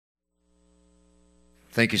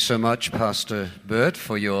Thank you so much, Pastor Bert,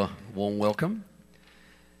 for your warm welcome.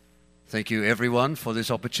 Thank you, everyone, for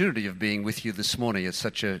this opportunity of being with you this morning. It's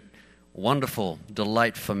such a wonderful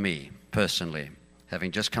delight for me, personally,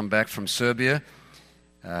 having just come back from Serbia,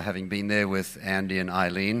 having been there with Andy and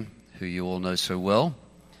Eileen, who you all know so well.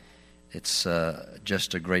 It's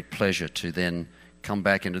just a great pleasure to then come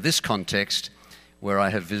back into this context where I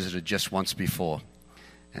have visited just once before,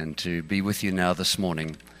 and to be with you now this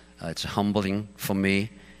morning. It's humbling for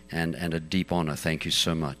me and a deep honor. Thank you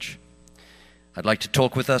so much. I'd like to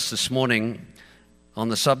talk with us this morning on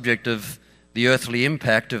the subject of the earthly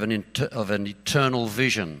impact of an eternal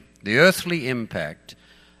vision. The earthly impact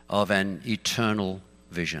of an eternal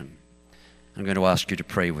vision. I'm going to ask you to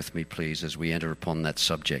pray with me, please, as we enter upon that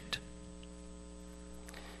subject.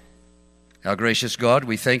 Our gracious God,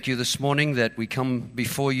 we thank you this morning that we come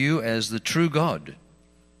before you as the true God.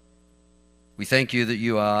 We thank you that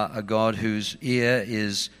you are a God whose ear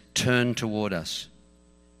is turned toward us,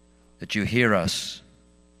 that you hear us,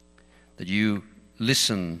 that you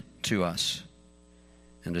listen to us,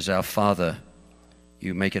 and as our Father,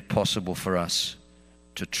 you make it possible for us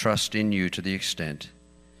to trust in you to the extent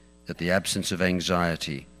that the absence of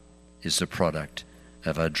anxiety is the product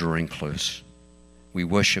of our drawing close. We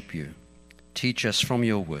worship you. Teach us from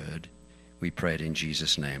your word. We pray it in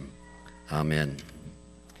Jesus' name. Amen.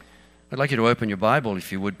 I'd like you to open your Bible,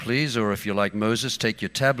 if you would please, or if you're like Moses, take your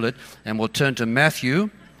tablet, and we'll turn to Matthew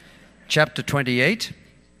chapter 28,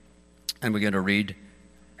 and we're going to read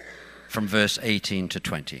from verse 18 to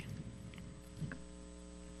 20.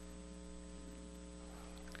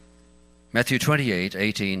 Matthew 28,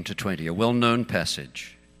 18 to 20, a well-known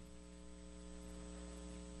passage.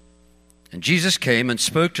 And Jesus came and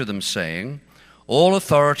spoke to them, saying, "All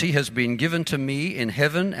authority has been given to me in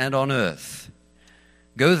heaven and on earth.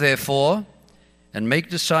 Go therefore and make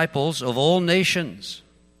disciples of all nations,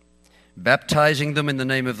 baptizing them in the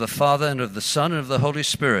name of the Father and of the Son and of the Holy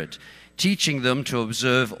Spirit, teaching them to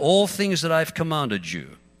observe all things that I've commanded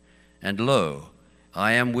you. And lo,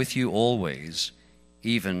 I am with you always,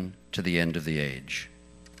 even to the end of the age."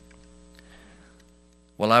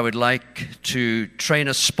 Well, I would like to train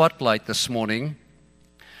a spotlight this morning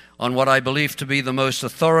on what I believe to be the most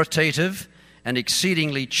authoritative and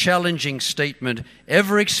exceedingly challenging statement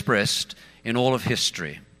ever expressed in all of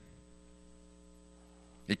history.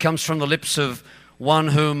 It comes from the lips of one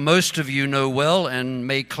whom most of you know well and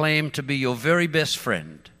may claim to be your very best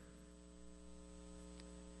friend.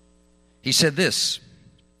 He said this,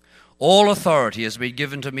 "All authority has been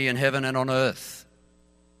given to me in heaven and on earth."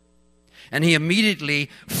 And he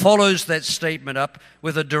immediately follows that statement up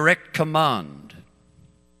with a direct command.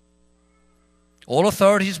 All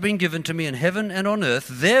authority has been given to me in heaven and on earth.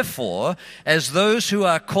 Therefore, as those who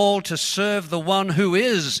are called to serve the one who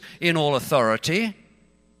is in all authority,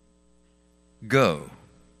 go,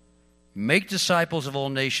 make disciples of all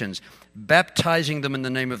nations, baptizing them in the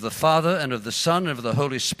name of the Father and of the Son and of the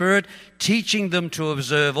Holy Spirit, teaching them to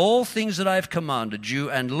observe all things that I have commanded you.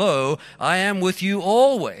 And lo, I am with you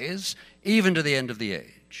always, even to the end of the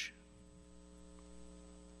age.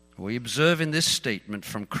 We observe in this statement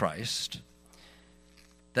from Christ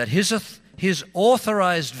that his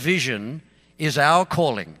authorized vision is our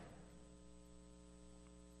calling.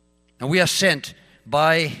 And we are sent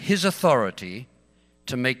by his authority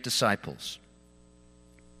to make disciples.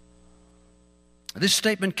 This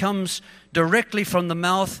statement comes directly from the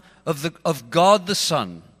mouth of God the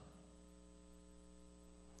Son,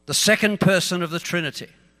 the second person of the Trinity.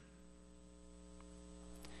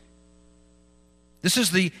 This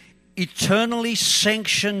is the eternally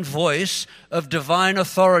sanctioned voice of divine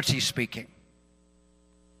authority speaking.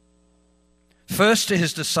 First to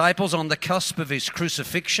his disciples on the cusp of his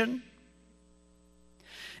crucifixion,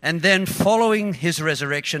 and then following his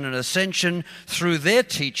resurrection and ascension through their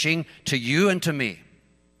teaching to you and to me.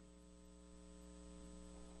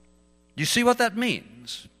 Do you see what that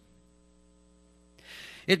means?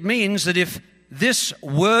 It means that if this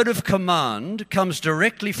word of command comes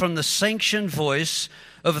directly from the sanctioned voice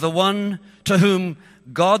of the one to whom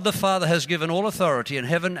God the Father has given all authority in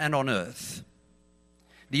heaven and on earth,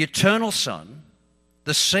 the eternal Son,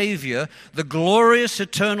 the Savior, the glorious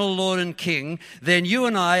eternal Lord and King, then you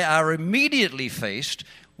and I are immediately faced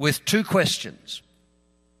with two questions.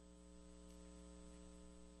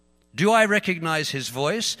 Do I recognize his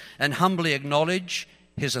voice and humbly acknowledge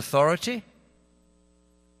his authority?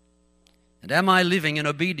 And am I living in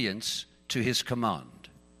obedience to his command?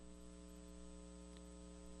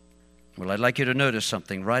 Well, I'd like you to notice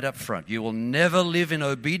something right up front. You will never live in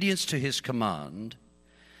obedience to his command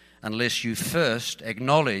unless you first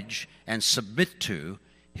acknowledge and submit to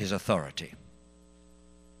his authority.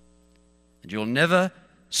 And you'll never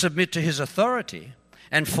submit to his authority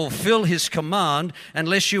and fulfill his command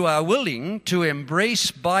unless you are willing to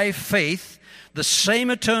embrace by faith the same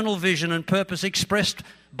eternal vision and purpose expressed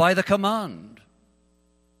by the command.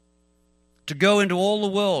 To go into all the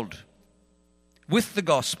world with the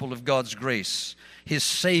gospel of God's grace, his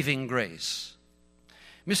saving grace.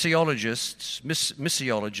 Missiologists,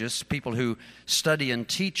 people who study and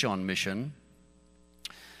teach on mission,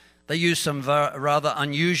 they use some rather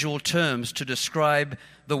unusual terms to describe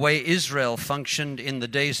the way Israel functioned in the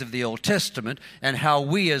days of the Old Testament and how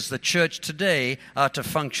we as the church today are to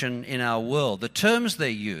function in our world. The terms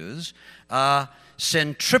they use are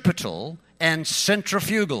centripetal and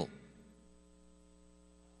centrifugal.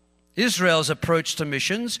 Israel's approach to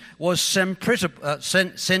missions was centripetal.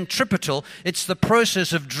 It's the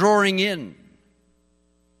process of drawing in.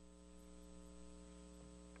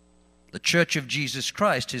 The Church of Jesus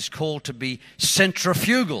Christ is called to be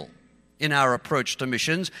centrifugal in our approach to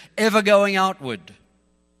missions, ever going outward.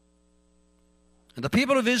 And the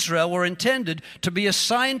people of Israel were intended to be a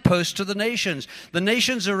signpost to the nations. The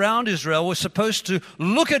nations around Israel were supposed to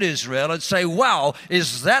look at Israel and say, wow,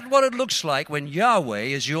 is that what it looks like when Yahweh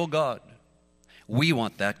is your God? We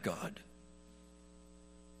want that God.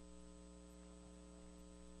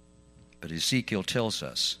 But Ezekiel tells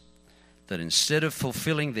us that instead of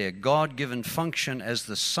fulfilling their God-given function as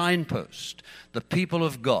the signpost, the people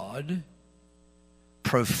of God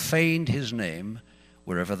profaned his name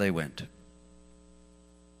wherever they went.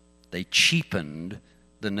 They cheapened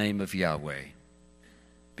the name of Yahweh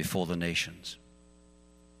before the nations.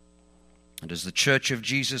 And as the Church of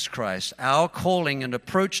Jesus Christ, our calling and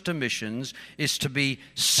approach to missions is to be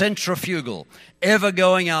centrifugal, ever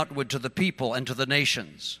going outward to the people and to the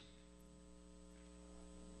nations.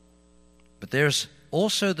 But there's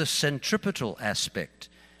also the centripetal aspect,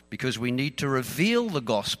 because we need to reveal the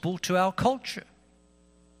gospel to our culture.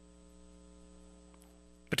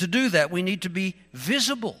 But to do that, we need to be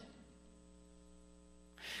visible.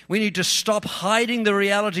 We need to stop hiding the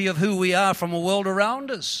reality of who we are from a world around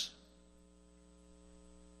us.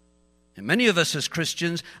 And many of us as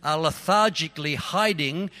Christians are lethargically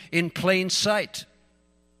hiding in plain sight.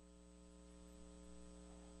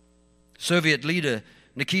 Soviet leader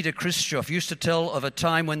Nikita Khrushchev used to tell of a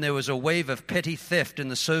time when there was a wave of petty theft in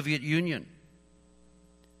the Soviet Union.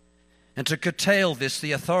 And to curtail this,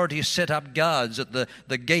 the authorities set up guards at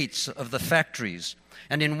the gates of the factories.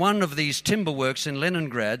 And in one of these timber works in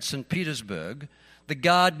Leningrad, St. Petersburg, the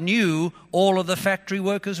guard knew all of the factory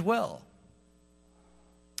workers well.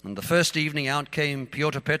 And the first evening out came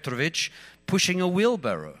Pyotr Petrovich pushing a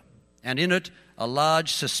wheelbarrow, and in it a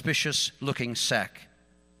large suspicious-looking sack.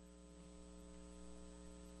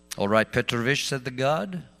 "All right, Petrovich," said the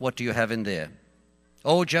guard, "what do you have in there?"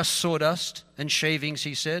 "Oh, just sawdust and shavings,"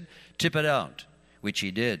 he said. "Tip it out," which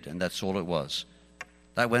he did, and that's all it was.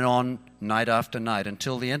 That went on night after night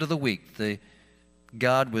until the end of the week. The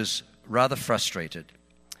guard was rather frustrated.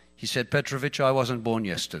 He said, "Petrovich, I wasn't born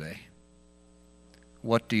yesterday.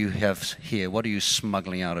 What do you have here? What are you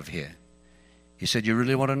smuggling out of here?" He said, "You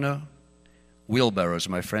really want to know?" "Wheelbarrows,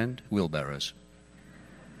 my friend, wheelbarrows."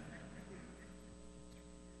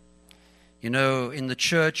 You know, in the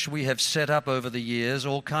church, we have set up over the years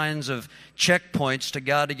all kinds of checkpoints to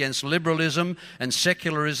guard against liberalism and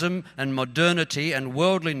secularism and modernity and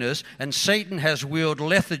worldliness, and Satan has wheeled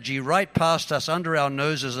lethargy right past us under our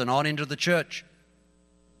noses and on into the church.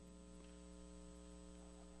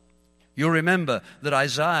 You'll remember that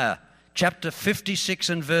Isaiah chapter 56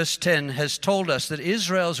 and verse 10 has told us that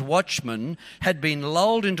Israel's watchmen had been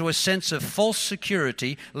lulled into a sense of false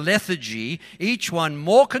security, lethargy, each one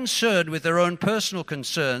more concerned with their own personal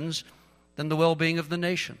concerns than the well-being of the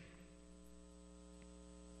nation.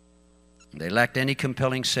 They lacked any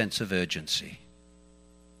compelling sense of urgency.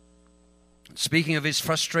 Speaking of his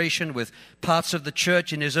frustration with parts of the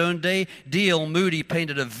church in his own day, D.L. Moody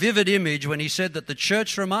painted a vivid image when he said that the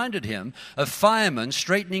church reminded him of firemen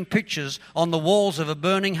straightening pictures on the walls of a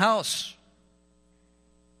burning house.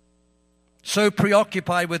 So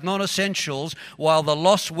preoccupied with non-essentials while the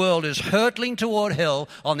lost world is hurtling toward hell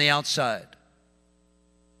on the outside.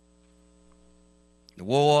 The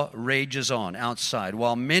war rages on outside,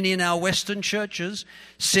 while many in our Western churches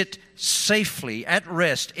sit safely at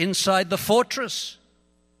rest inside the fortress,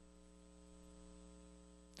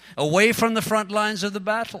 away from the front lines of the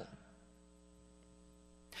battle.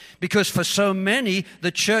 Because for so many, the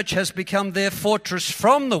church has become their fortress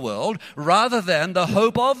from the world rather than the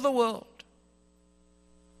hope of the world.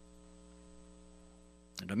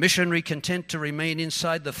 And a missionary content to remain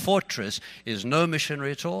inside the fortress is no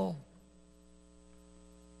missionary at all.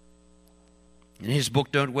 In his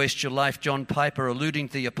book, Don't Waste Your Life, John Piper, alluding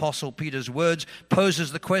to the Apostle Peter's words,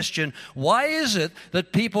 poses the question, why is it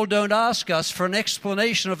that people don't ask us for an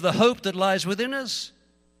explanation of the hope that lies within us?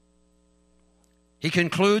 He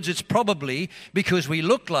concludes it's probably because we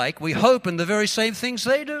look like, we hope in the very same things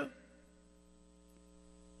they do.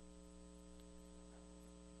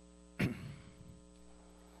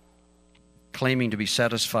 Claiming to be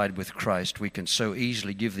satisfied with Christ, we can so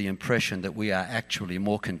easily give the impression that we are actually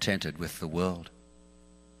more contented with the world.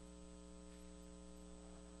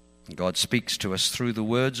 God speaks to us through the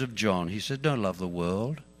words of John. He said, don't love the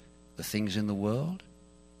world, the things in the world.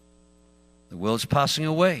 The world's passing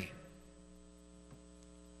away,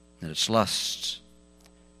 and its lusts.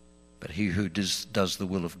 But he who does the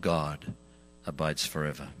will of God abides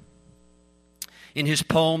forever. In his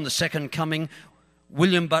poem, The Second Coming,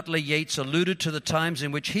 William Butler Yeats alluded to the times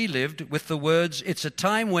in which he lived with the words, it's a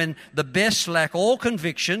time when the best lack all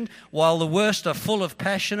conviction, while the worst are full of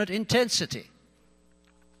passionate intensity.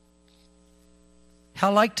 How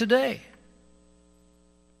like today?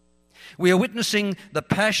 We are witnessing the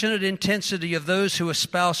passionate intensity of those who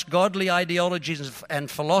espouse godly ideologies and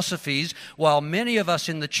philosophies, while many of us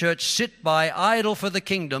in the church sit by idle for the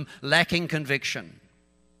kingdom, lacking conviction.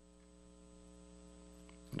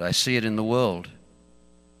 And I see it in the world.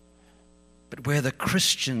 But where the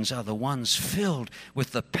Christians are the ones filled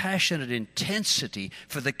with the passionate intensity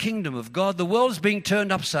for the kingdom of God, the world is being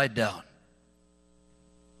turned upside down.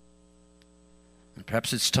 And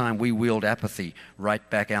perhaps it's time we wheeled apathy right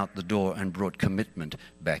back out the door and brought commitment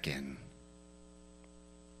back in.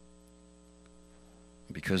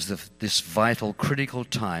 Because of this vital, critical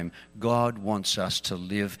time, God wants us to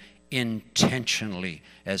live intentionally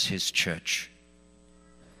as His church.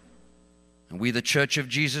 And we, the Church of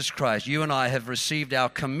Jesus Christ, you and I have received our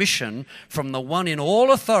commission from the one in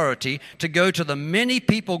all authority to go to the many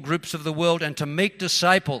people groups of the world and to make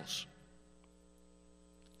disciples.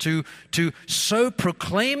 To so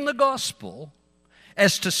proclaim the gospel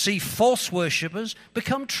as to see false worshippers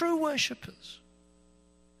become true worshippers.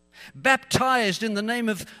 Baptized in the name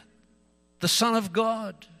of the Son of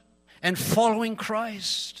God and following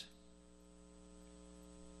Christ.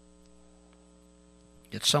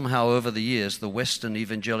 Yet somehow over the years, the Western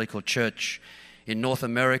Evangelical Church in North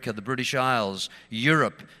America, the British Isles,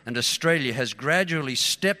 Europe, and Australia has gradually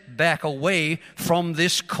stepped back away from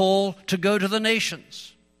this call to go to the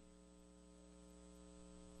nations.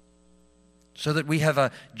 So that we have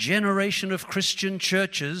a generation of Christian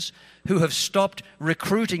churches who have stopped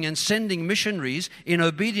recruiting and sending missionaries in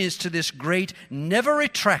obedience to this great, never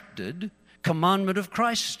retracted commandment of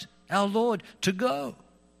Christ, our Lord, to go.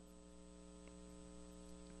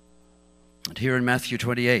 And here in Matthew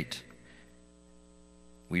 28,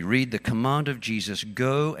 we read the command of Jesus,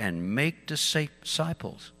 go and make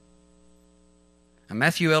disciples. And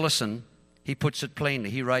Matthew Ellison, he puts it plainly.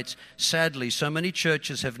 He writes, sadly, so many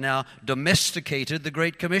churches have now domesticated the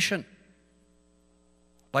Great Commission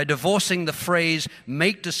by divorcing the phrase,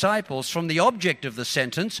 make disciples, from the object of the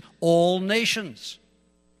sentence, all nations.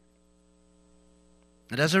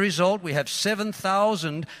 And as a result, we have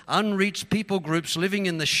 7,000 unreached people groups living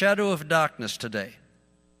in the shadow of darkness today.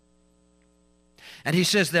 And he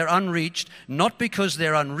says they're unreached, not because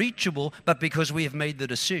they're unreachable, but because we have made the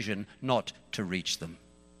decision not to reach them.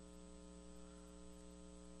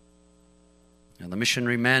 And the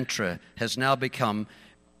missionary mantra has now become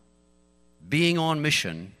being on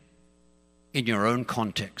mission in your own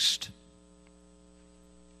context.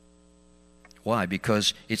 Why?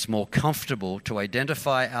 Because it's more comfortable to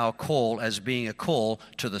identify our call as being a call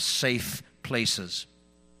to the safe places.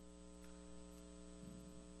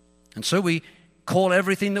 And so we call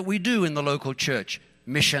everything that we do in the local church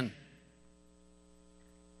mission.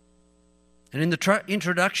 And in the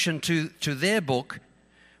introduction to their book,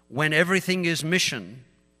 When Everything is Mission,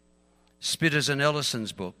 Spitters and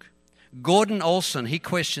Ellison's book, Gordon Olson, he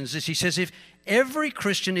questions this. He says, if every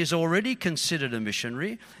Christian is already considered a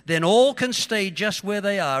missionary, then all can stay just where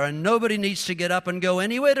they are and nobody needs to get up and go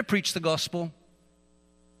anywhere to preach the gospel.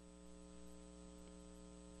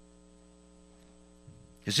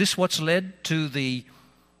 Is this what's led to the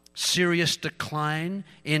serious decline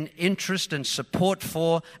in interest and support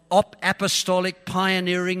for apostolic,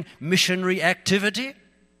 pioneering missionary activity?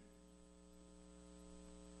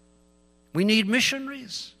 We need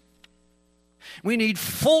missionaries. We need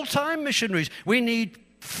full-time missionaries. We need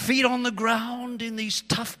feet on the ground in these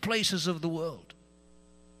tough places of the world.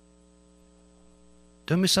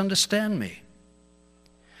 Don't misunderstand me.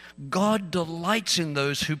 God delights in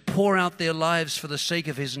those who pour out their lives for the sake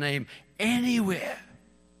of His name anywhere.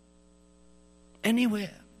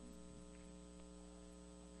 Anywhere.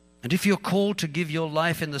 And if you're called to give your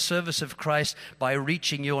life in the service of Christ by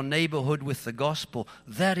reaching your neighborhood with the gospel,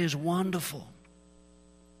 that is wonderful.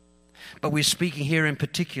 But we're speaking here in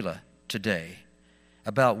particular today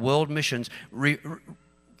about world missions,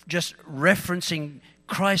 just referencing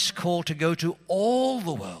Christ's call to go to all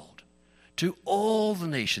the world, to all the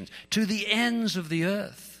nations, to the ends of the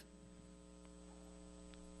earth.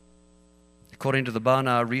 According to the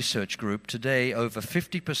Barna Research Group, today over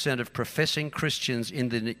 50% of professing Christians in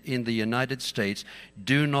the United States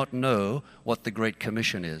do not know what the Great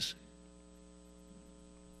Commission is.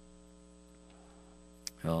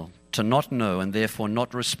 Well, to not know and therefore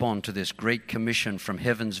not respond to this Great Commission from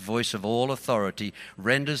heaven's voice of all authority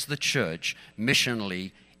renders the church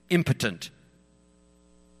missionally impotent.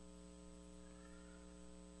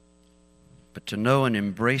 But to know and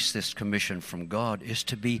embrace this commission from God is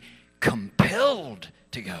to be compelled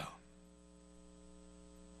to go.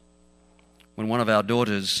 When one of our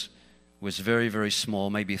daughters was very, very small,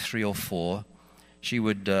 maybe 3 or 4, she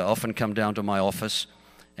would often come down to my office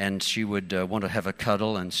and she would want to have a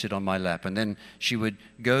cuddle and sit on my lap. And then she would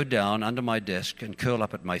go down under my desk and curl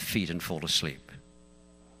up at my feet and fall asleep.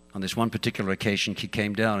 On this one particular occasion, she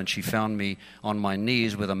came down and she found me on my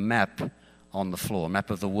knees with a map on the floor, a map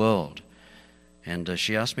of the world. And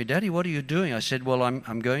she asked me, "Daddy, what are you doing?" I said, "Well,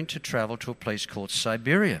 I'm going to travel to a place called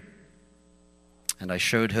Siberia." And I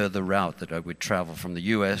showed her the route that I would travel from the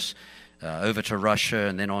U.S. Over to Russia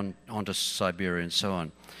and then on to Siberia and so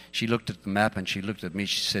on. She looked at the map and she looked at me.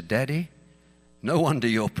 She said, "Daddy, no wonder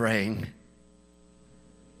you're praying."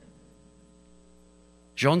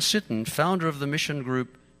 John Sitton, founder of the mission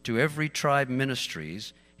group To Every Tribe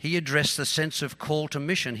Ministries, he addressed the sense of call to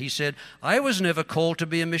mission. He said, "I was never called to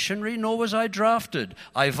be a missionary, nor was I drafted.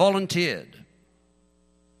 I volunteered.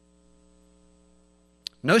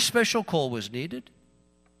 No special call was needed.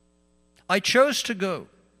 I chose to go.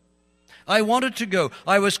 I wanted to go.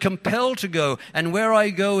 I was compelled to go. And where I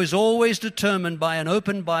go is always determined by an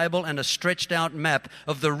open Bible and a stretched out map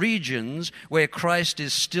of the regions where Christ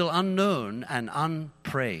is still unknown and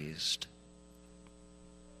unpraised."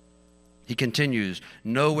 He continues,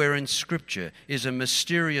 "Nowhere in Scripture is a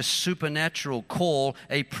mysterious supernatural call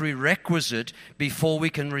a prerequisite before we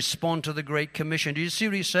can respond to the Great Commission." Do you see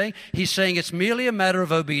what he's saying? He's saying it's merely a matter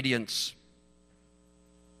of obedience.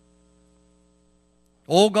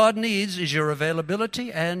 All God needs is your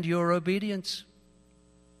availability and your obedience.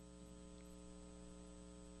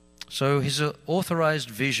 So his authorized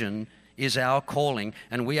vision is our calling,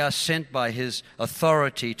 and we are sent by his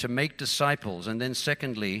authority to make disciples. And then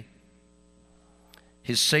secondly,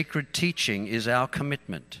 his sacred teaching is our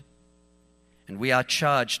commitment. And we are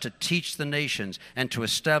charged to teach the nations and to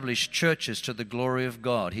establish churches to the glory of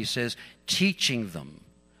God. He says, teaching them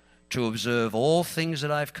to observe all things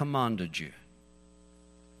that I've commanded you.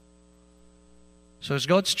 So as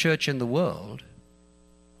God's church in the world,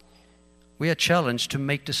 we are challenged to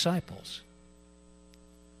make disciples.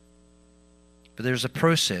 But there's a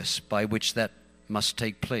process by which that must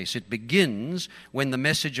take place. It begins when the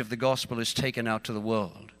message of the gospel is taken out to the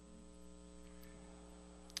world.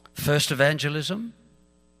 First evangelism,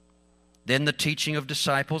 then the teaching of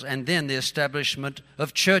disciples, and then the establishment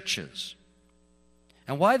of churches.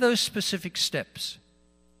 And why those specific steps?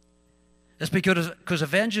 That's because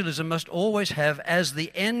evangelism must always have as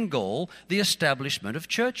the end goal the establishment of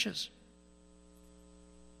churches.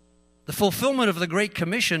 The fulfillment of the Great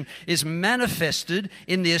Commission is manifested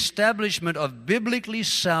in the establishment of biblically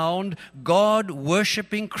sound,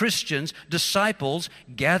 God-worshiping Christians, disciples,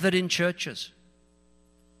 gathered in churches.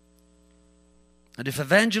 And if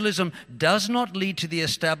evangelism does not lead to the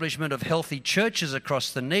establishment of healthy churches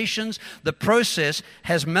across the nations, the process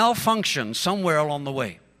has malfunctioned somewhere along the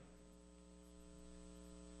way.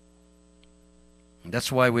 And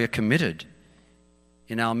that's why we're committed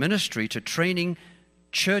in our ministry to training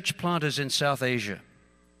church planters in South Asia.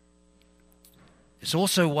 It's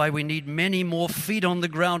also why we need many more feet on the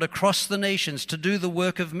ground across the nations to do the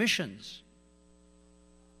work of missions.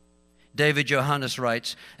 David Johannes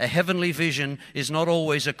writes, "A heavenly vision is not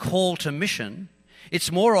always a call to mission.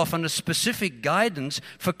 It's more often a specific guidance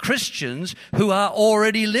for Christians who are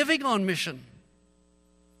already living on mission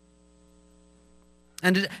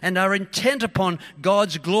and are intent upon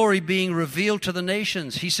God's glory being revealed to the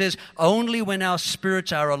nations." He says, "Only when our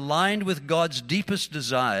spirits are aligned with God's deepest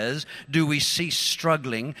desires do we cease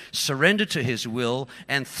struggling, surrender to His will,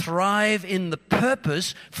 and thrive in the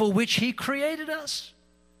purpose for which He created us."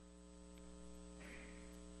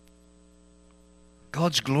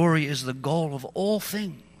 God's glory is the goal of all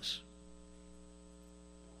things.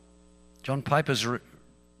 John Piper's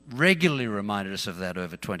regularly reminded us of that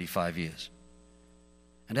over 25 years.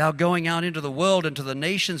 And our going out into the world and to the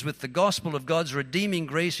nations with the gospel of God's redeeming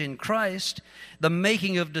grace in Christ, the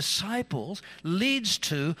making of disciples, leads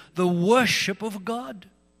to the worship of God.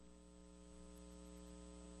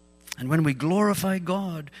 And when we glorify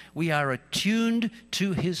God, we are attuned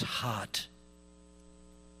to His heart.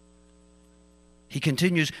 He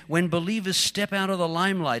continues, when believers step out of the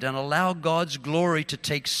limelight and allow God's glory to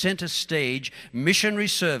take center stage, missionary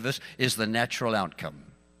service is the natural outcome.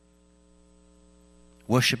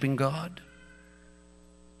 Worshipping God,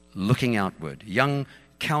 looking outward. Young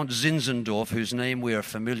Count Zinzendorf, whose name we are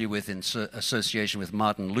familiar with in association with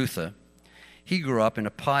Martin Luther, he grew up in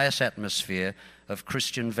a pious atmosphere of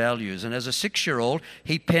Christian values. And as a 6-year-old,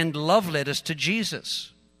 he penned love letters to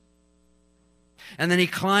Jesus. And then he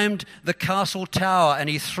climbed the castle tower and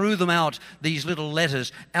he threw them out, these little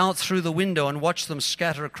letters, out through the window and watched them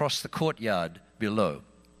scatter across the courtyard below.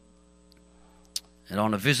 And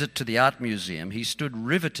on a visit to the art museum, he stood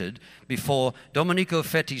riveted before Domenico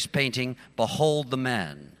Fetti's painting, Behold the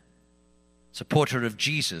Man. It's a portrait of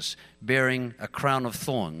Jesus bearing a crown of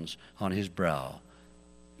thorns on his brow.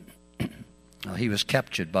 He was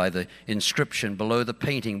captured by the inscription below the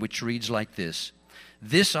painting, which reads like this: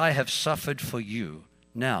 This I have suffered for you.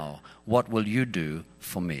 Now, what will you do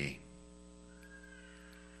for me?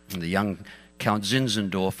 And the young Count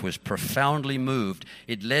Zinzendorf was profoundly moved.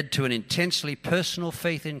 It led to an intensely personal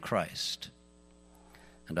faith in Christ.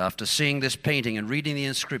 And after seeing this painting and reading the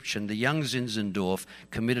inscription, the young Zinzendorf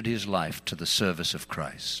committed his life to the service of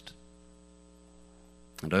Christ.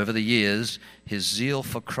 And over the years, his zeal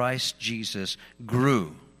for Christ Jesus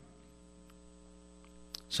grew.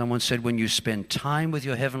 Someone said, when you spend time with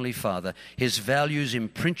your Heavenly Father, His values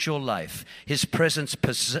imprint your life. His presence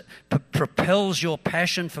propels your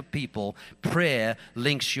passion for people. Prayer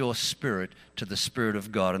links your spirit to the Spirit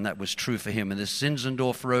of God. And that was true for him. And this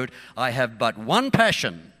Zinzendorf wrote, I have but one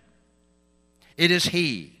passion. It is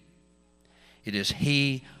He. It is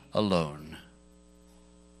He alone.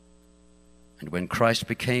 And when Christ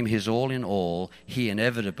became his all in all, he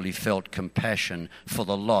inevitably felt compassion for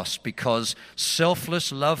the lost, because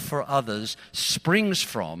selfless love for others springs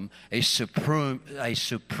from a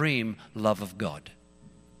supreme love of God.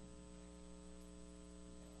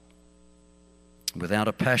 Without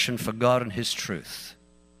a passion for God and His truth,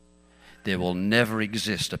 there will never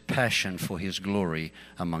exist a passion for His glory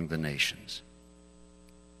among the nations.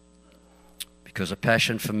 Because a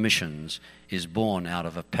passion for missions is born out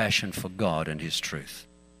of a passion for God and His truth.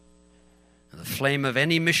 The flame of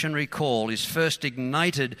any missionary call is first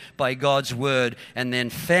ignited by God's word and then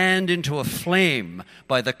fanned into a flame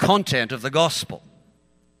by the content of the gospel.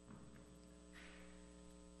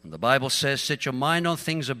 And the Bible says, set your mind on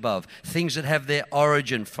things above, things that have their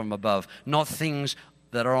origin from above, not things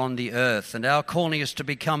that are on the earth. And our calling is to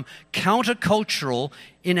become countercultural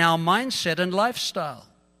in our mindset and lifestyle.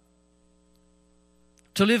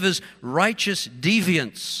 To live as righteous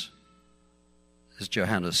deviants, as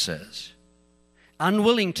Johannes says.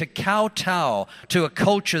 Unwilling to kowtow to a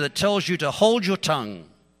culture that tells you to hold your tongue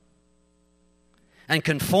and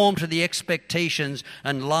conform to the expectations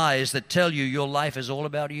and lies that tell you your life is all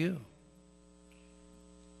about you.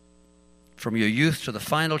 From your youth to the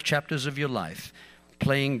final chapters of your life,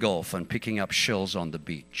 playing golf and picking up shells on the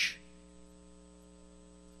beach.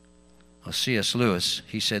 Or C.S. Lewis,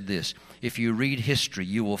 he said this: if you read history,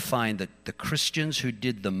 you will find that the Christians who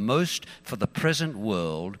did the most for the present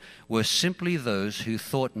world were simply those who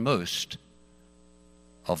thought most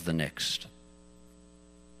of the next.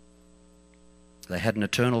 They had an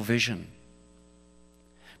eternal vision.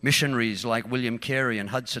 Missionaries like William Carey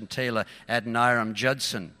and Hudson Taylor, Adoniram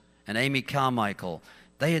Judson and Amy Carmichael,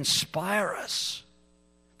 they inspire us.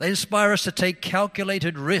 They inspire us to take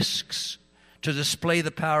calculated risks to display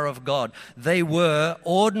the power of God. They were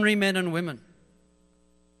ordinary men and women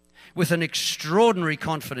with an extraordinary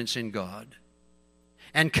confidence in God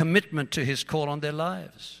and commitment to His call on their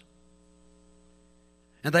lives.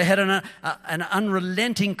 And they had an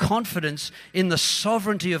unrelenting confidence in the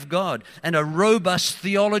sovereignty of God and a robust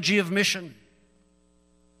theology of mission.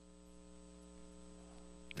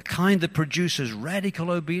 The kind that produces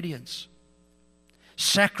radical obedience,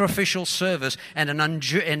 sacrificial service, and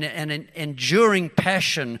an enduring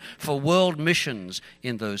passion for world missions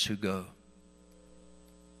in those who go.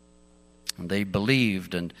 And they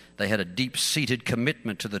believed, and they had a deep-seated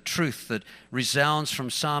commitment to the truth that resounds from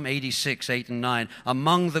Psalm 86, 8 and 9.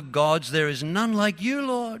 Among the gods there is none like you,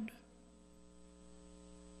 Lord.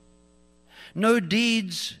 No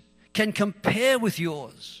deeds can compare with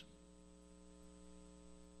yours.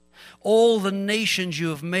 All the nations you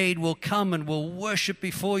have made will come and will worship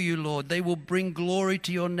before you, Lord. They will bring glory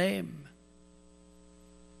to your name.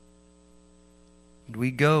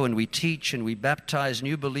 We go and we teach and we baptize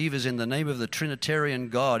new believers in the name of the Trinitarian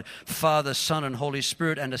God, Father, Son, and Holy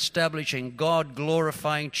Spirit, and establishing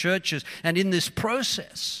God-glorifying churches. And in this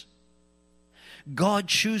process, God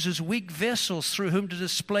chooses weak vessels through whom to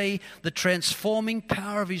display the transforming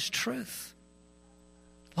power of His truth.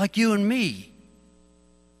 Like you and me.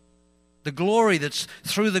 The glory that's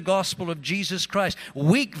through the gospel of Jesus Christ.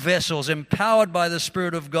 Weak vessels empowered by the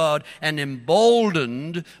Spirit of God and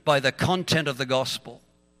emboldened by the content of the gospel.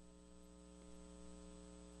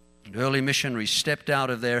 Early missionaries stepped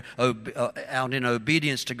out in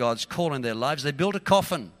obedience to God's call in their lives. They built a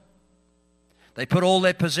coffin. They put all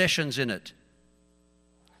their possessions in it.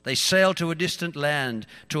 They sailed to a distant land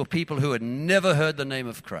to a people who had never heard the name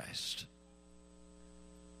of Christ.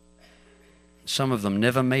 Some of them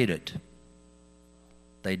never made it.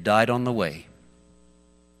 They died on the way.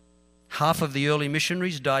 Half of the early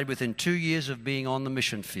missionaries died within 2 years of being on the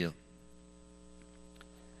mission field.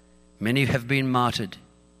 Many have been martyred.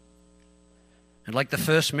 And like the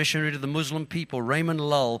first missionary to the Muslim people, Raymond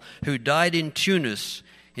Lull, who died in Tunis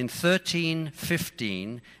in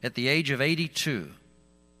 1315 at the age of 82,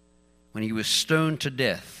 when he was stoned to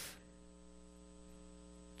death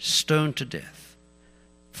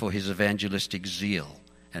for his evangelistic zeal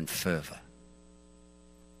and fervor.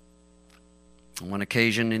 On one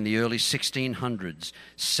occasion in the early 1600s,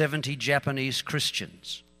 70 Japanese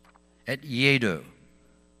Christians at Yedo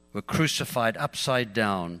were crucified upside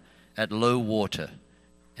down at low water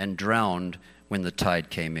and drowned when the tide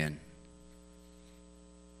came in.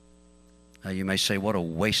 Now you may say, what a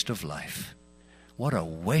waste of life. What a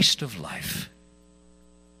waste of life.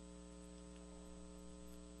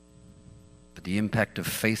 But the impact of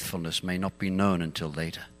faithfulness may not be known until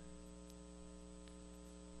later.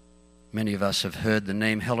 Many of us have heard the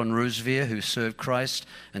name Helen Roosevelt, who served Christ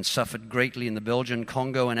and suffered greatly in the Belgian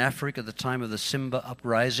Congo and Africa at the time of the Simba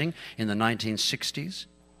uprising in the 1960s.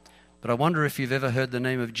 But I wonder if you've ever heard the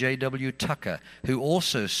name of J.W. Tucker, who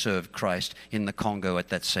also served Christ in the Congo at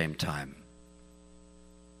that same time.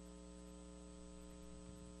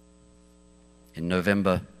 In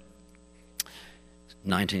November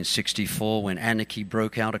 1964, when anarchy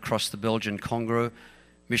broke out across the Belgian Congo,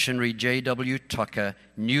 missionary J.W. Tucker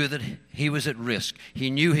knew that he was at risk. He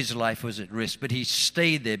knew his life was at risk, but he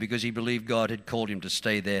stayed there because he believed God had called him to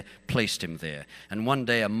stay there, placed him there. And one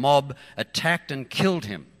day a mob attacked and killed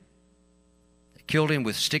him. They killed him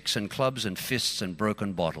with sticks and clubs and fists and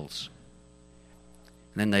broken bottles.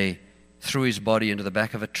 And then they threw his body into the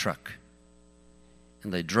back of a truck.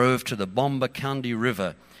 And they drove to the Bomba-Kandi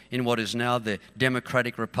River in what is now the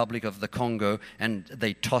Democratic Republic of the Congo, and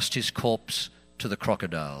they tossed his corpse to the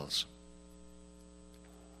crocodiles.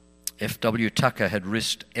 F.W. Tucker had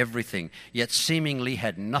risked everything, yet seemingly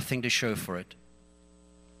had nothing to show for it.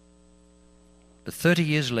 But 30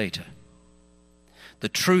 years later, the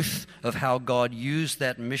truth of how God used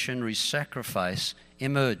that missionary sacrifice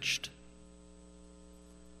emerged.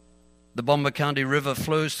 The Bomba-Kandi River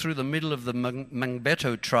flows through the middle of the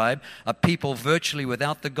Mangbetu tribe, a people virtually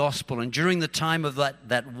without the gospel. And during the time of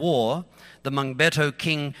that war, the Mangbetu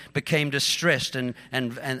king became distressed and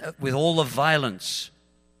with all the violence.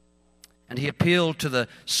 And he appealed to the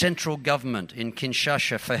central government in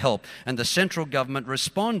Kinshasa for help. And the central government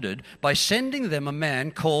responded by sending them a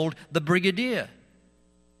man called the Brigadier,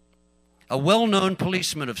 a well-known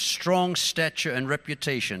policeman of strong stature and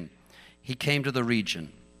reputation. He came to the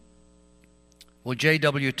region. Well,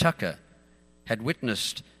 J.W. Tucker had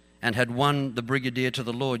witnessed and had won the Brigadier to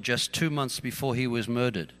the Lord just 2 months before he was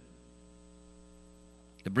murdered.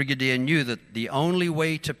 The Brigadier knew that the only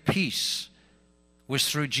way to peace was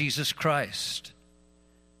through Jesus Christ.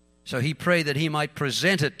 So he prayed that he might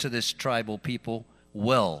present it to this tribal people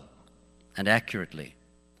well and accurately.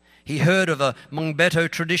 He heard of a Mangbetu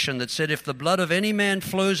tradition that said, if the blood of any man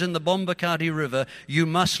flows in the Bomba-Kandi River, you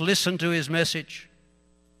must listen to his message.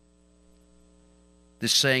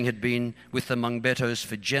 This saying had been with the Mangbetus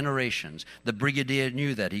for generations. The Brigadier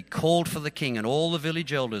knew that. He called for the king and all the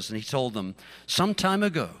village elders, and he told them, some time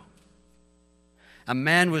ago, a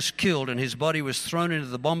man was killed and his body was thrown into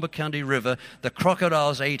the Bomba-Kandi River. The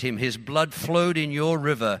crocodiles ate him. His blood flowed in your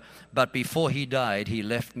river. But before he died, he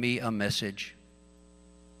left me a message.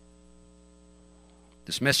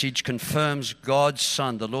 This message confirms God's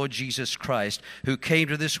Son, the Lord Jesus Christ, who came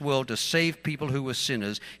to this world to save people who were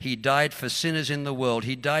sinners. He died for sinners in the world.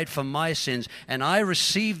 He died for my sins. And I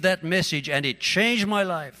received that message, and it changed my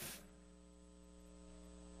life.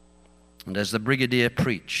 And as the Brigadier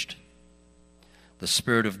preached, the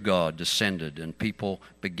Spirit of God descended, and people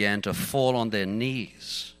began to fall on their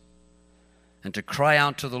knees and to cry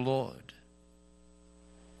out to the Lord.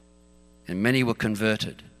 and many were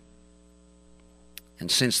converted. And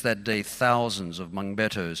since that day, thousands of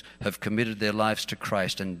Mangbetos have committed their lives to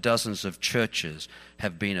Christ, and dozens of churches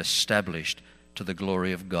have been established to the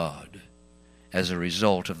glory of God as a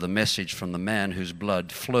result of the message from the man whose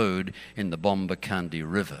blood flowed in the Bomba Kandi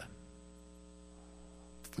River.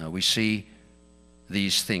 Now we see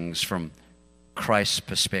these things from Christ's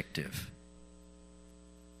perspective.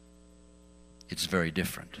 It's very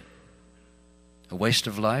different. A waste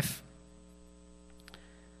of life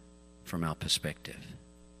from our perspective.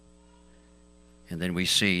 And then we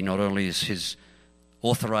see not only is his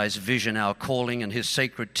authorized vision our calling and his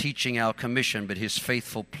sacred teaching our commission, but his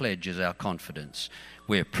faithful pledge is our confidence.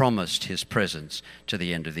 We're promised his presence to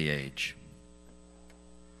the end of the age.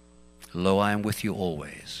 Lo, I am with you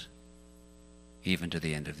always, even to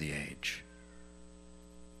the end of the age.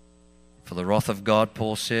 For the wrath of God,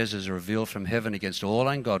 Paul says, is revealed from heaven against all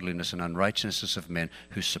ungodliness and unrighteousness of men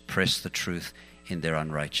who suppress the truth in their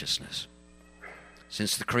unrighteousness.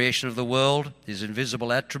 Since the creation of the world, his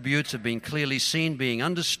invisible attributes have been clearly seen, being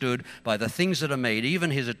understood by the things that are made,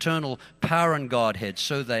 even his eternal power and Godhead,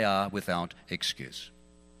 so they are without excuse.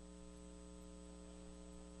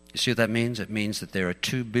 You see what that means? It means that there are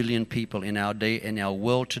 2 billion people in our day, in our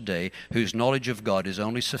world today, whose knowledge of God is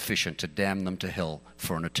only sufficient to damn them to hell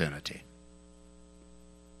for an eternity.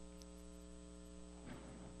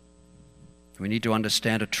 We need to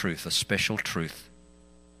understand a truth, a special truth,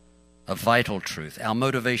 a vital truth. Our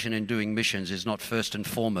motivation in doing missions is not first and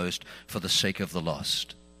foremost for the sake of the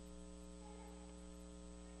lost.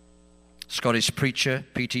 Scottish preacher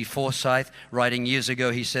P.T. Forsyth, writing years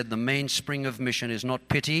ago, he said, the mainspring of mission is not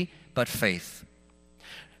pity, but faith.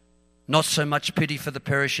 Not so much pity for the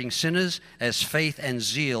perishing sinners as faith and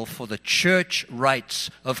zeal for the church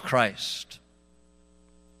rights of Christ.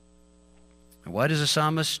 And why does the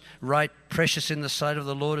psalmist write, precious in the sight of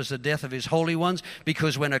the Lord is the death of his holy ones?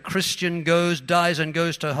 Because when a Christian dies and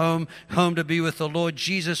goes to home to be with the Lord,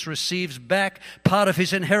 Jesus receives back part of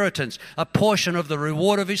his inheritance, a portion of the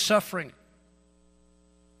reward of his suffering.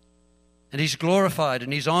 And he's glorified,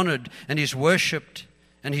 and he's honored, and he's worshipped,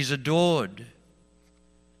 and he's adored.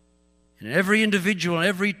 And every individual,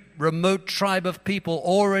 every remote tribe of people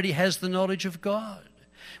already has the knowledge of God.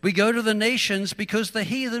 We go to the nations because the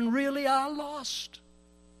heathen really are lost.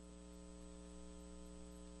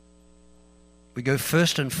 We go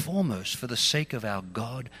first and foremost for the sake of our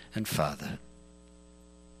God and Father,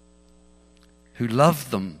 who loved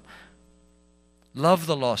them, loved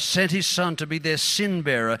the lost, sent his Son to be their sin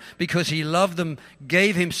bearer because he loved them,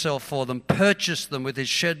 gave himself for them, purchased them with his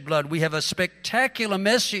shed blood. We have a spectacular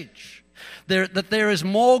message that there is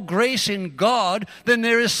more grace in God than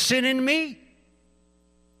there is sin in me.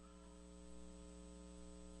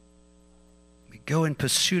 We go in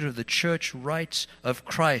pursuit of the church rights of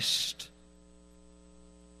Christ.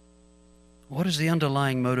 What is the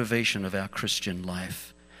underlying motivation of our Christian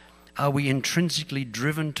life? Are we intrinsically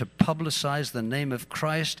driven to publicize the name of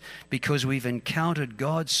Christ because we've encountered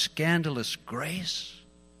God's scandalous grace?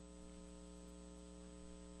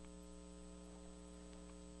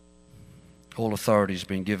 All authority has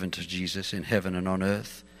been given to Jesus in heaven and on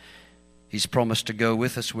earth. He's promised to go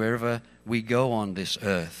with us wherever we go on this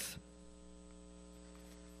earth.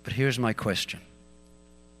 But here's my question.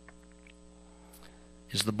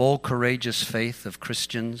 Is the bold, courageous faith of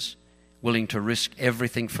Christians willing to risk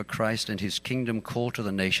everything for Christ and his kingdom call to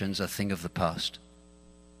the nations a thing of the past?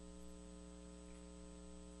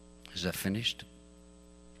 Is that finished?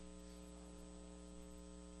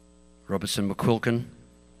 Robertson McQuilkin,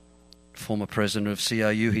 former president of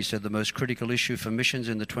CRU, he said the most critical issue for missions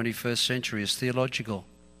in the 21st century is theological.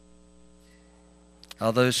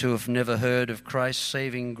 Are those who have never heard of Christ's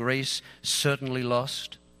saving grace certainly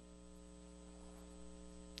lost?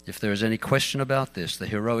 If there is any question about this, the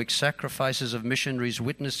heroic sacrifices of missionaries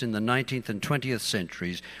witnessed in the 19th and 20th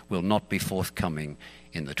centuries will not be forthcoming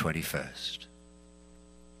in the 21st.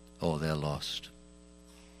 Or they're lost.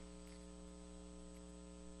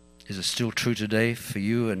 Is it still true today for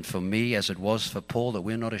you and for me, as it was for Paul, that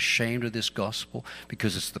we're not ashamed of this gospel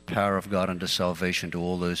because it's the power of God unto salvation to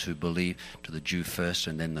all those who believe, to the Jew first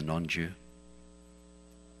and then the non-Jew?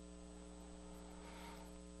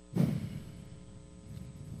 My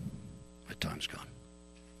time's gone.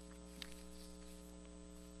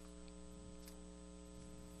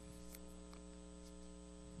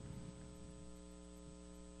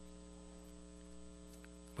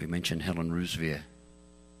 We mentioned Helen Roosevelt.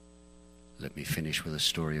 Let me finish with a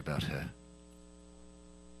story about her.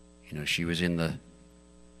 You know, she was in the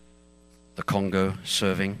Congo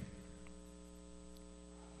serving.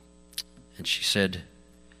 And she said,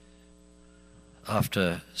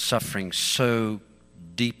 after suffering so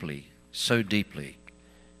deeply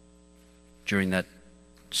during that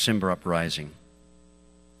Simba uprising,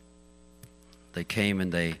 they came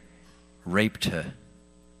and they raped her,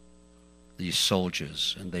 these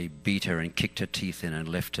soldiers, and they beat her and kicked her teeth in and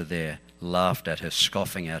left her there, laughed at her,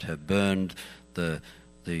 scoffing at her, burned the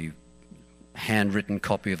handwritten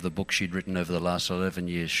copy of the book she'd written over the last 11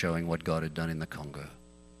 years showing what God had done in the Congo.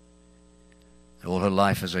 All her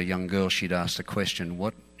life as a young girl, she'd asked the question,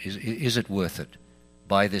 what is it worth it?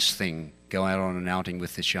 Buy this thing, go out on an outing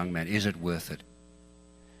with this young man, is it worth it?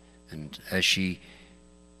 And as she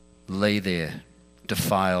lay there,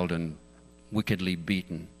 defiled and wickedly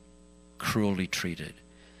beaten, cruelly treated,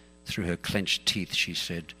 through her clenched teeth she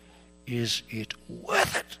said, is it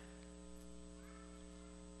worth it?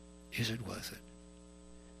 Is it worth it?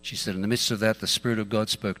 She said, in the midst of that, the Spirit of God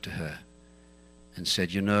spoke to her and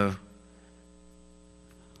said, you know,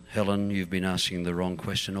 Helen, you've been asking the wrong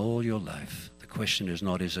question all your life. The question is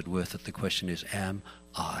not, is it worth it? The question is, am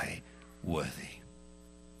I worthy?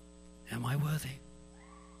 Am I worthy?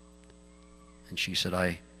 And she said,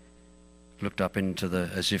 I looked up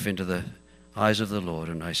as if into the eyes of the Lord,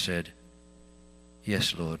 and I said,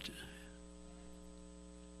 yes, Lord,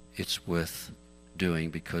 it's worth doing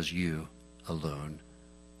because you alone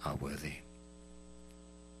are worthy.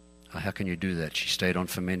 How can you do that? She stayed on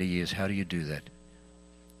for many years. How do you do that?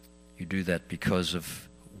 You do that because of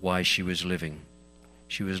why she was living.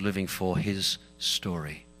 She was living for his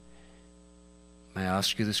story. May I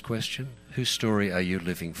ask you this question? Whose story are you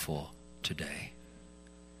living for today?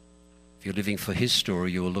 If you're living for his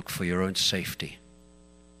story, you will look for your own safety.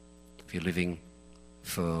 If you're living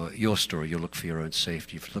for your story, you'll look for your own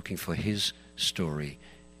safety. If you're looking for his story,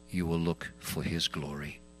 you will look for his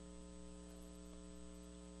glory.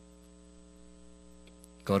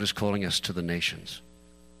 God is calling us to the nations.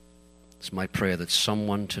 It's my prayer that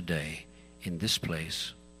someone today in this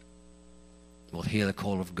place will hear the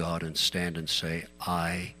call of God and stand and say,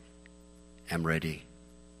 I am ready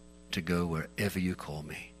to go wherever you call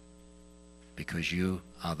me, because you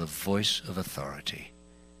are the voice of authority,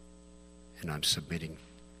 and I'm submitting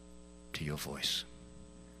to your voice.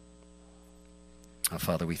 Our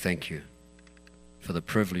Father, we thank you for the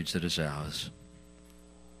privilege that is ours.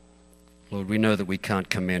 Lord, we know that we can't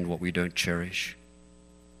commend what we don't cherish.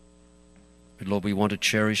 But Lord, we want to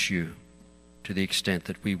cherish you to the extent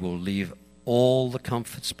that we will leave all the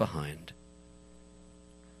comforts behind.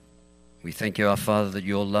 We thank you, our Father, that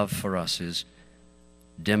your love for us is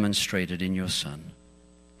demonstrated in your Son.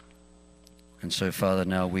 And so, Father,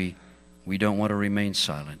 now we don't want to remain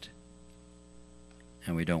silent,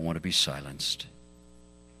 and we don't want to be silenced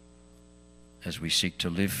as we seek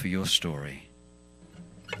to live for your story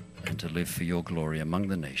and to live for your glory among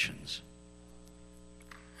the nations.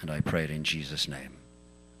 And I pray it in Jesus' name.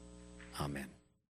 Amen.